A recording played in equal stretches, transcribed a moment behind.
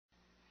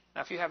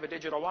Now, if you have a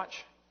digital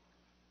watch,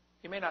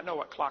 you may not know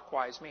what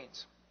clockwise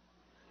means.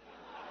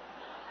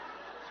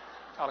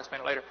 I'll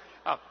explain it later.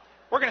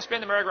 We're going to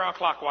spin the merry-go-round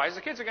clockwise.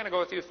 The kids are going to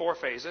go through 4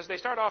 phases. They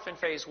start off in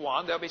phase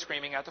 1. They'll be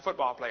screaming at the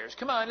football players.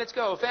 Come on, let's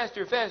go.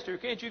 Faster, faster.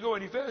 Can't you go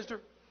any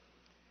faster?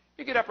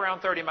 You get up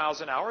around 30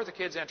 miles an hour. The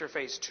kids enter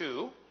phase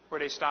 2, where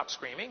they stop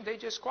screaming. They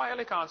just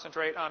quietly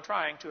concentrate on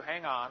trying to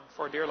hang on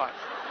for dear life.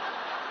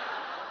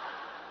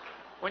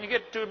 When you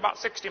get to about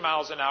 60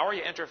 miles an hour,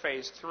 you enter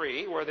phase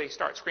 3, where they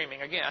start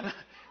screaming again.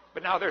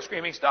 But now they're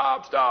screaming,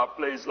 stop, stop,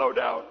 please slow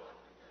down.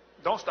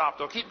 Don't stop,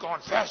 though. Keep going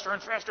faster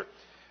and faster.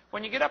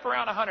 When you get up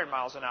around 100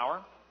 miles an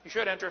hour, you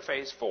should enter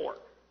phase 4.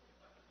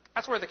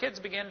 That's where the kids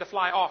begin to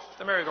fly off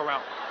the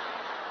merry-go-round.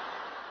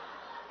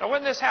 Now,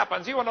 when this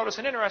happens, you will notice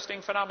an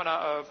interesting phenomena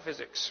of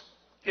physics.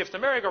 If the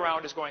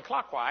merry-go-round is going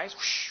clockwise,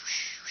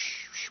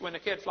 when the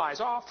kid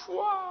flies off,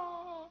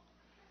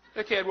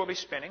 the kid will be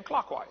spinning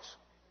clockwise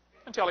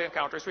until he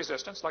encounters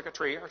resistance, like a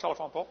tree or a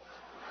telephone pole.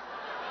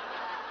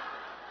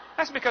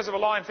 That's because of a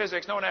law in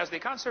physics known as the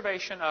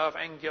conservation of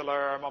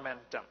angular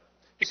momentum.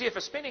 You see, if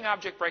a spinning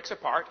object breaks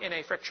apart in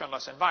a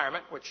frictionless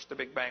environment, which the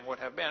Big Bang would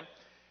have been,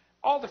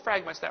 all the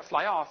fragments that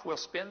fly off will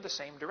spin the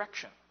same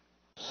direction.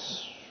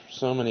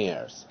 So many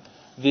errors.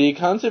 The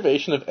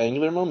conservation of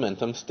angular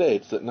momentum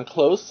states that in a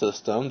closed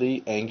system,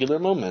 the angular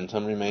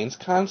momentum remains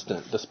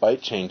constant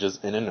despite changes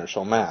in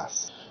inertial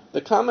mass.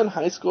 The common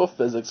high school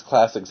physics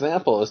class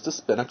example is to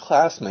spin a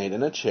classmate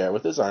in a chair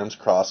with his arms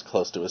crossed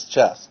close to his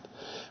chest.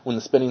 When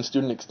the spinning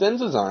student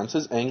extends his arms,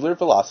 his angular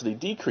velocity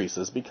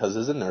decreases because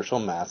his inertial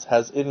mass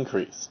has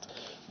increased.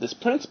 This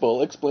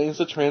principle explains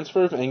the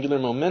transfer of angular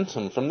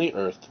momentum from the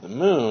Earth to the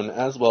Moon,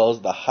 as well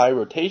as the high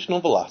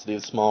rotational velocity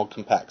of small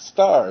compact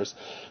stars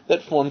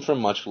that form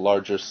from much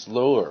larger,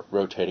 slower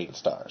rotating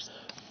stars.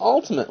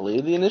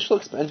 Ultimately, the initial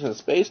expansion of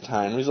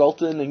space-time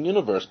resulted in a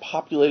universe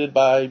populated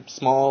by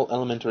small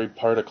elementary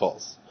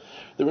particles.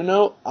 There were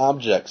no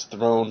objects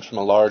thrown from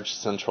a large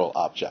central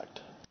object.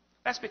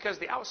 That's because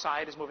the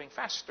outside is moving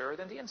faster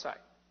than the inside.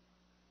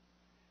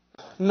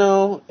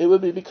 No, it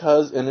would be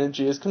because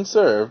energy is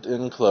conserved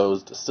in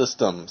closed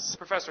systems. The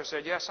professor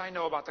said, yes, I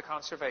know about the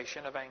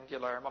conservation of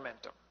angular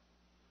momentum.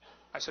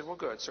 I said, well,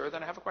 good, sir,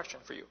 then I have a question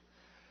for you.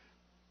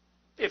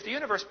 If the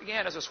universe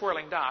began as a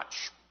swirling dot,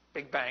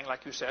 Big Bang,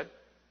 like you said,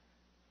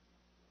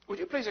 would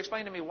you please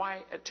explain to me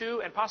why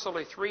 2 and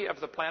possibly 3 of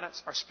the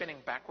planets are spinning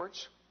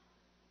backwards?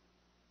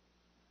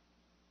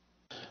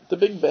 The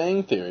Big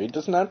Bang Theory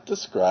does not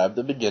describe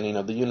the beginning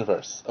of the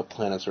universe. A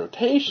planet's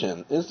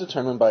rotation is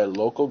determined by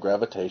local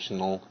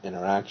gravitational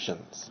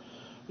interactions.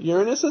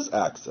 Uranus's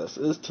axis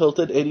is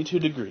tilted 82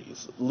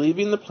 degrees,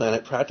 leaving the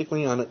planet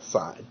practically on its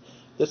side.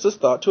 This is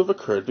thought to have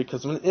occurred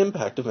because of an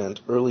impact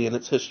event early in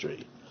its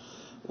history.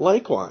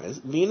 Likewise,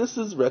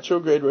 Venus's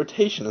retrograde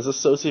rotation is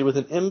associated with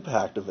an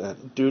impact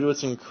event due to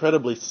its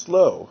incredibly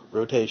slow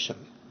rotation.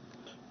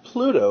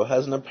 Pluto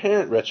has an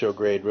apparent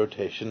retrograde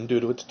rotation due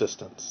to its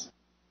distance.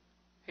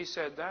 He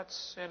said,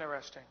 that's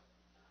interesting.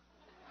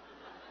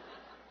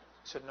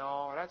 I said,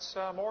 no, that's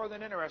more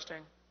than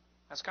interesting.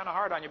 That's kind of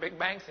hard on your Big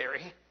Bang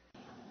Theory.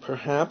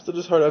 Perhaps it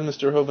is hard on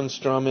Mr. Hovind's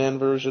straw man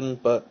version,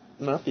 but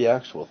not the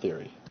actual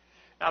theory.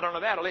 Not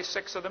only that, at least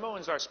 6 of the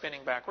moons are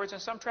spinning backwards,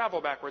 and some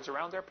travel backwards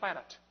around their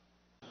planet.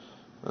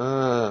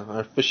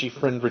 Our fishy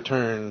friend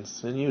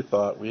returns, and you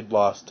thought we'd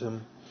lost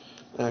him.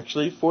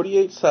 Actually,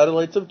 48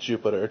 satellites of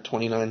Jupiter,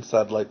 29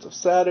 satellites of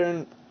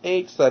Saturn,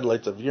 8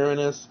 satellites of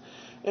Uranus,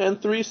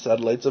 and 3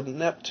 satellites of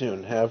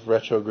Neptune have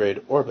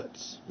retrograde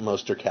orbits.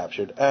 Most are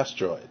captured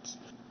asteroids.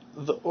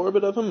 The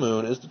orbit of a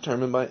moon is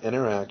determined by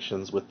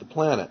interactions with the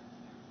planet,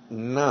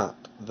 not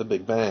the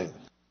Big Bang.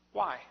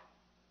 Why?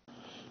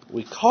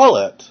 We call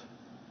it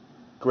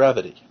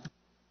gravity.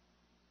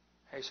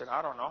 He said,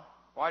 I don't know.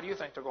 Why do you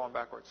think they're going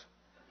backwards?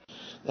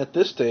 At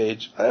this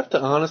stage, I have to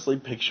honestly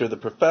picture the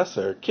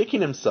professor kicking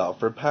himself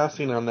for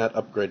passing on that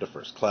upgrade to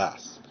first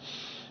class.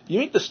 You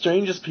meet the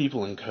strangest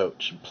people in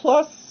coach.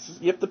 Plus,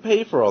 you have to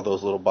pay for all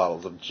those little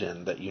bottles of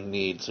gin that you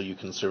need so you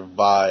can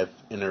survive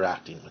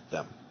interacting with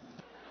them.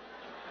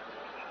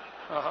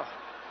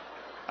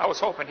 I was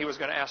hoping he was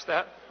going to ask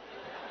that.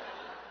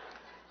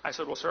 I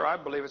said, well, sir, I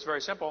believe it's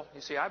very simple.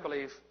 You see, I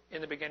believe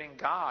in the beginning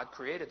God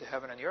created the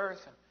heaven and the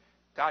earth. And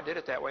God did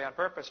it that way on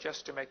purpose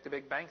just to make the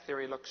Big Bang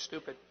Theory look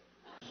stupid.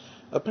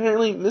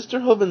 Apparently,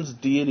 Mr. Hovind's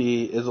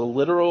deity is a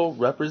literal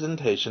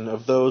representation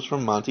of those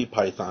from Monty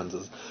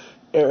Python's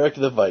Eric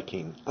the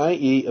Viking,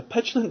 i.e. a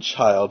petulant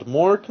child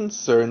more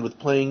concerned with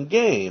playing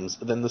games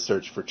than the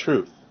search for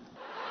truth.